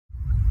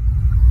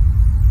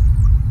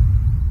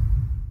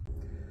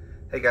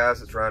Hey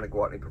guys, it's Ryan at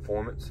Gwatney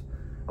Performance.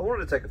 I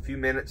wanted to take a few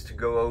minutes to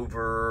go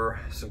over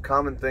some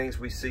common things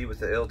we see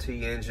with the LT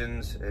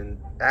engines and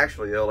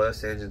actually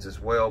LS engines as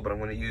well, but I'm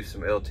going to use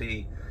some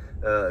LT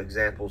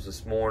examples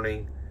this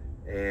morning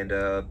and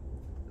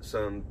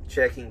some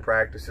checking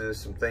practices,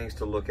 some things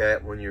to look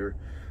at when you're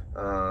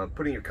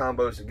putting your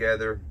combos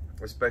together,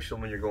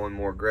 especially when you're going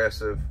more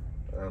aggressive,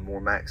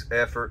 more max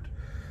effort,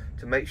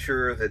 to make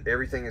sure that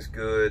everything is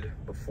good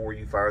before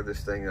you fire this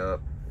thing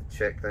up.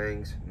 Check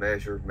things,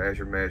 measure,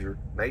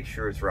 make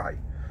sure it's right.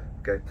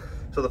 Okay,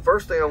 so the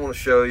first thing I want to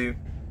show you,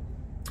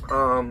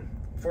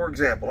 for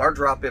example, our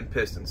drop-in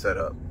piston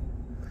setup.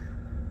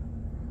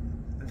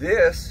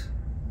 This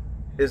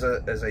is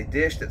a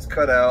dish that's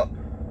cut out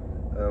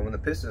when the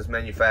piston is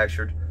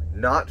manufactured,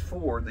 not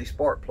for the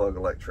spark plug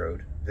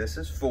electrode. This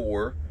is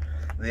for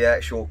the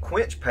actual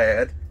quench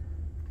pad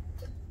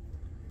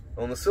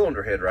on the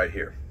cylinder head right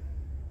here.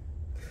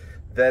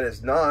 That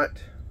is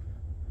not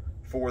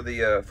for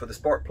the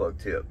spark plug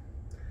tip.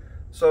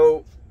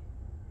 So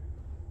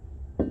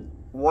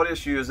what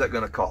issue is that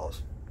going to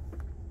cause?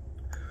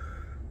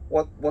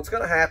 What's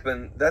going to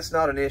happen, that's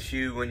not an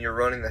issue when you're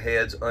running the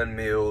heads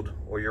unmilled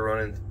or you're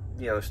running,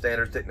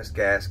 standard thickness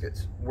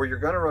gaskets. Where you're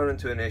going to run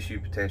into an issue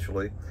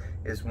potentially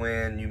is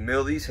when you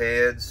mill these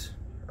heads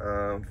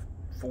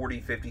 40,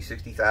 50,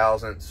 60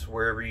 thousandths,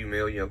 wherever you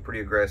mill,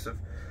 pretty aggressive,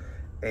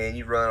 and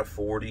you run a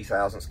 40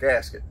 thousandths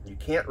gasket. You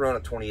can't run a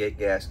 28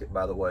 gasket,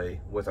 by the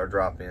way, with our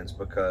drop-ins,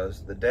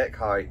 because the deck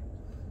height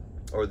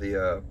or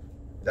the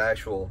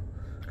actual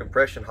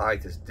compression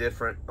height is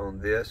different on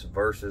this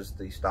versus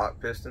the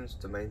stock pistons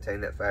to maintain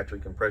that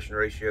factory compression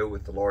ratio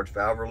with the large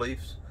valve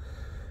reliefs.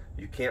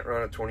 You can't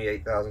run a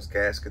 28 thousandths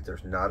gasket.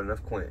 There's not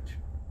enough quench.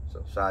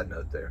 So side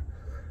note there.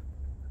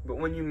 But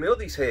when you mill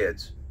these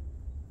heads,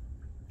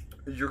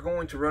 you're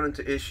going to run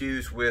into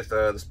issues with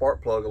the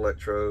spark plug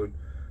electrode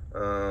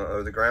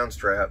or the ground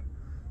strap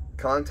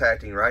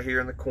contacting right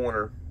here in the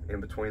corner in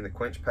between the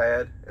quench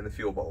pad and the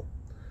fuel bowl.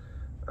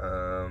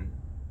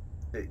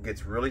 It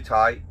gets really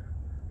tight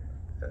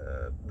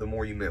the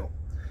more you mill.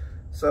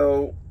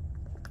 So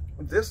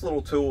this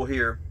little tool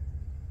here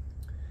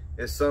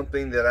is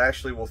something that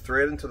actually will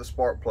thread into the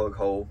spark plug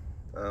hole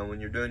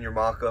when you're doing your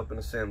mock-up and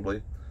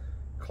assembly.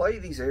 Clay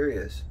these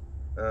areas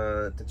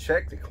to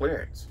check the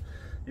clearance.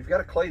 You've got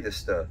to clay this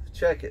stuff,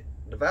 check it.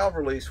 The valve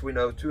release, we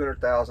know 200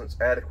 thousandths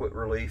adequate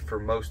relief for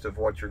most of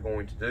what you're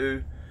going to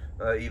do.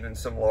 Even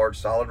some large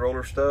solid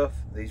roller stuff,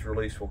 these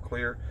release will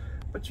clear.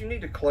 But you need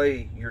to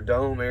clay your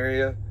dome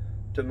area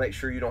to make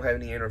sure you don't have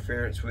any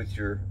interference with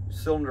your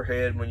cylinder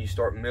head when you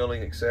start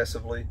milling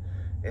excessively.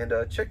 And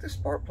check the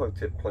spark plug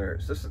tip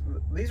clearance.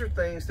 These are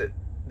things that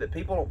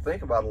people don't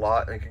think about a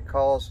lot and can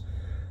cause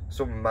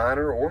some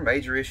minor or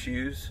major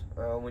issues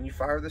when you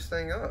fire this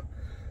thing up.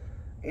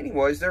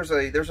 Anyways, there's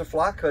a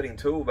fly cutting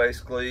tool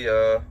basically,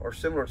 or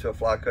similar to a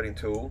fly cutting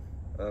tool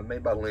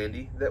made by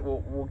Lindy, that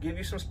will give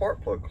you some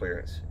spark plug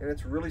clearance, and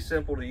it's really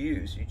simple to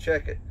use. You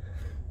check it.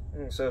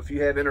 And so if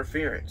you have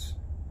interference,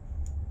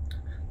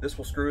 this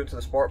will screw into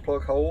the spark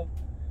plug hole,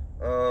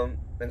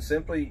 and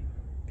simply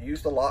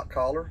use the lock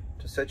collar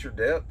to set your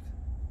depth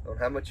on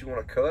how much you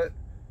want to cut,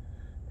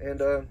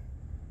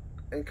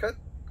 and cut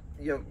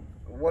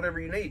whatever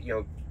you need,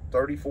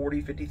 30,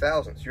 40, 50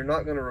 thousandths. You're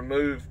not going to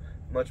remove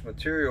much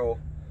material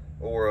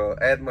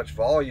or add much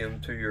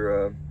volume to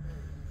your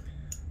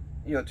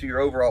to your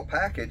overall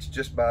package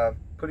just by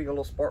putting a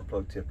little spark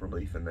plug tip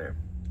relief in there.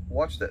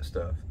 Watch that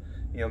stuff.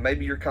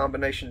 Maybe your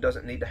combination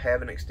doesn't need to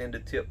have an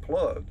extended tip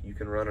plug. You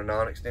can run a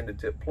non-extended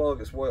tip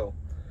plug as well.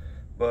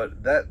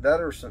 But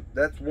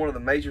that's one of the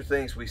major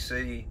things we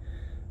see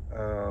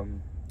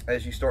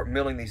as you start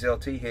milling these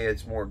LT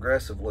heads more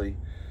aggressively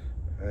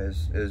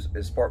is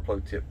spark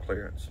plug tip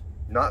clearance.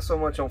 Not so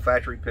much on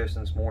factory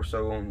pistons, more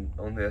so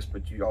on this,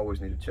 but you always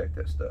need to check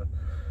that stuff.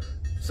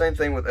 Same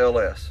thing with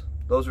LS.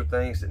 Those are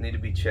things that need to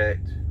be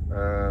checked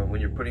when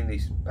you're putting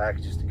these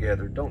packages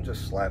together. Don't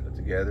just slap it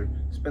together.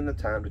 Spend the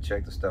time to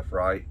check the stuff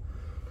right.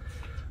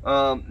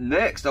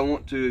 Next, I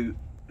want to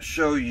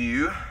show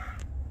you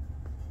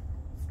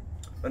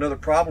another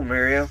problem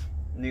area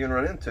you're gonna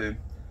run into.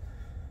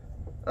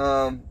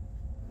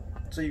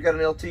 So you've got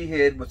an LT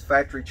head with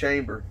factory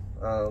chamber.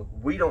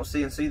 We don't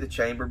CNC the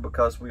chamber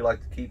because we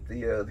like to keep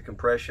the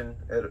compression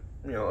at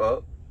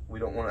up. We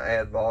don't want to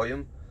add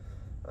volume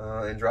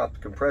and drop the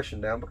compression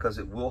down because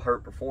it will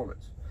hurt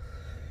performance.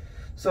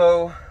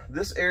 So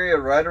this area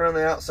right around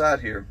the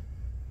outside here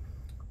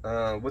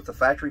with the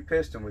factory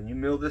piston, when you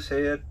mill this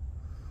head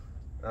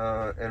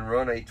and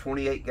run a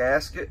 28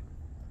 gasket,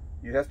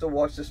 you have to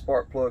watch the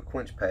spark plug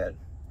quench pad.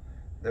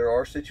 There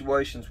are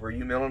situations where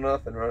you mill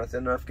enough and run a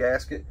thin enough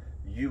gasket,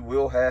 you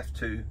will have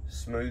to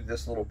smooth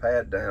this little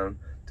pad down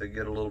to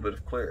get a little bit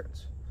of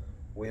clearance.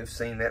 We have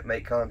seen that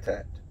make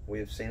contact. We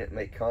have seen it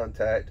make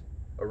contact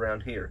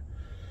around here.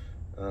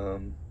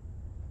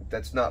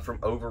 That's not from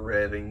over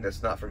revving.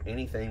 That's not from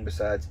anything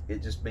besides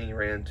it just being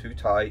ran too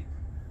tight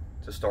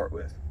to start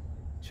with.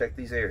 Check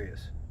these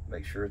areas.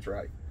 Make sure it's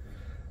right.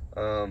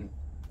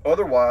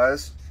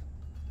 Otherwise,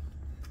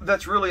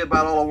 that's really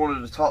about all I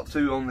wanted to talk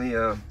to on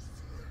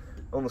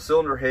on the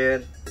cylinder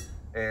head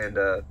and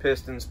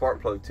piston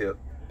spark plug tip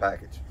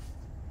package.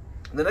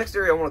 The next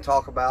area I want to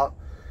talk about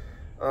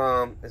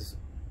is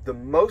the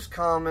most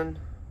common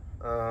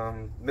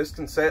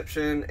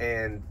misconception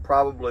and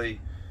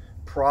probably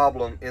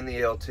problem in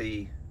the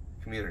LT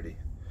community: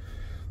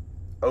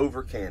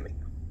 over camming.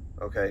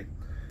 Okay,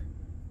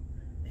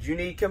 you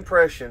need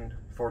compression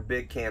for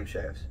big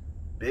camshafts.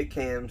 Big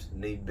cams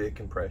need big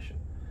compression.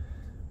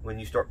 When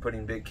you start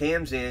putting big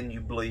cams in,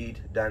 you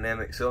bleed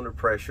dynamic cylinder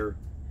pressure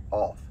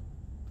off.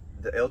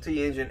 The LT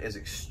engine is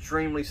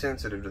extremely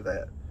sensitive to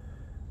that.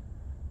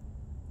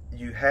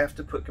 You have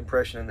to put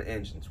compression in the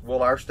engines.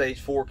 Will our stage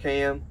 4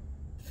 cam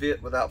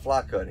fit without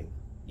fly cutting?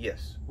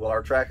 Yes. Will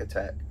our track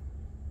attack?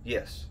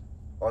 Yes.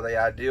 Are they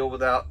ideal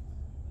without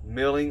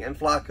milling and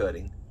fly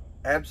cutting?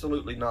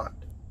 Absolutely not.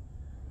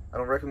 I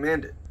don't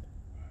recommend it.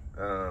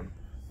 I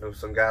know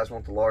some guys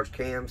want the large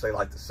cams, they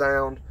like the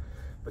sound,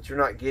 but you're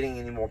not getting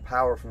any more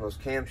power from those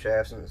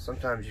camshafts, and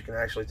sometimes you can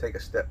actually take a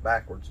step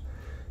backwards.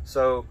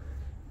 So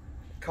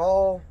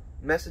call,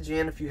 message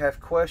in if you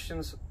have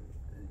questions.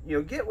 You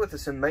know, get with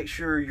us and make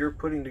sure you're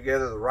putting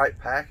together the right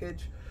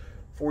package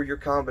for your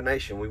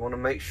combination. We want to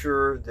make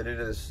sure that it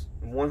is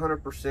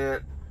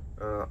 100%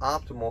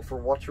 optimal for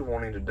what you're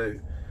wanting to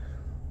do.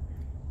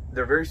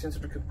 They're very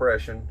sensitive to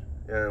compression.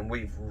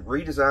 We've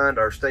redesigned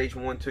our stage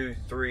 1, 2,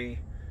 3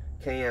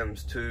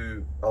 cams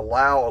to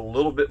allow a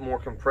little bit more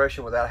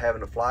compression without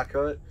having to fly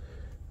cut,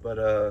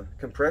 but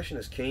compression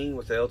is king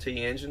with the LT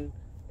engine,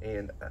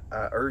 and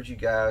I urge you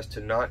guys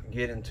to not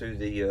get into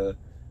the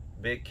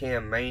big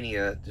cam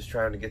mania, just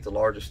trying to get the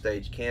largest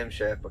stage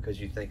camshaft because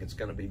you think it's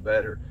going to be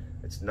better.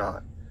 It's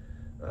not.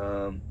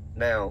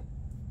 Now,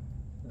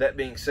 that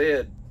being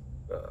said,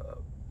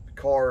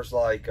 cars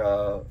like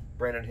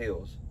Brandon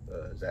Hills,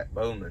 Zach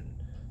Bowman,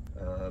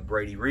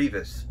 Brady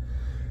Rivas,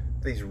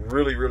 these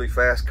really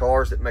fast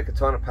cars that make a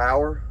ton of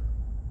power,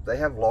 they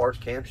have large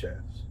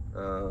camshafts,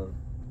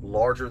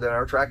 larger than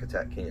our track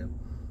attack cam,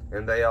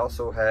 and they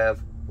also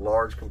have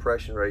large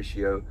compression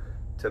ratio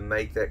to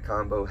make that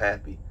combo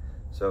happy.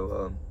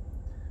 So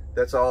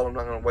that's all. I'm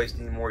not going to waste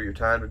any more of your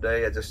time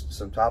today. Just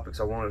some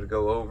topics I wanted to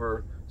go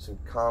over, some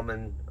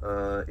common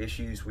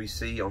issues we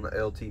see on the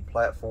LT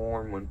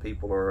platform when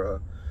people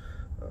are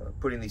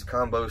putting these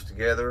combos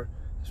together.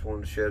 Just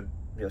wanted to shed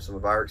some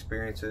of our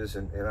experiences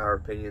and our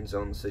opinions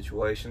on the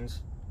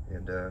situations.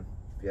 And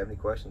if you have any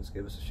questions,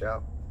 give us a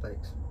shout.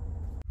 Thanks.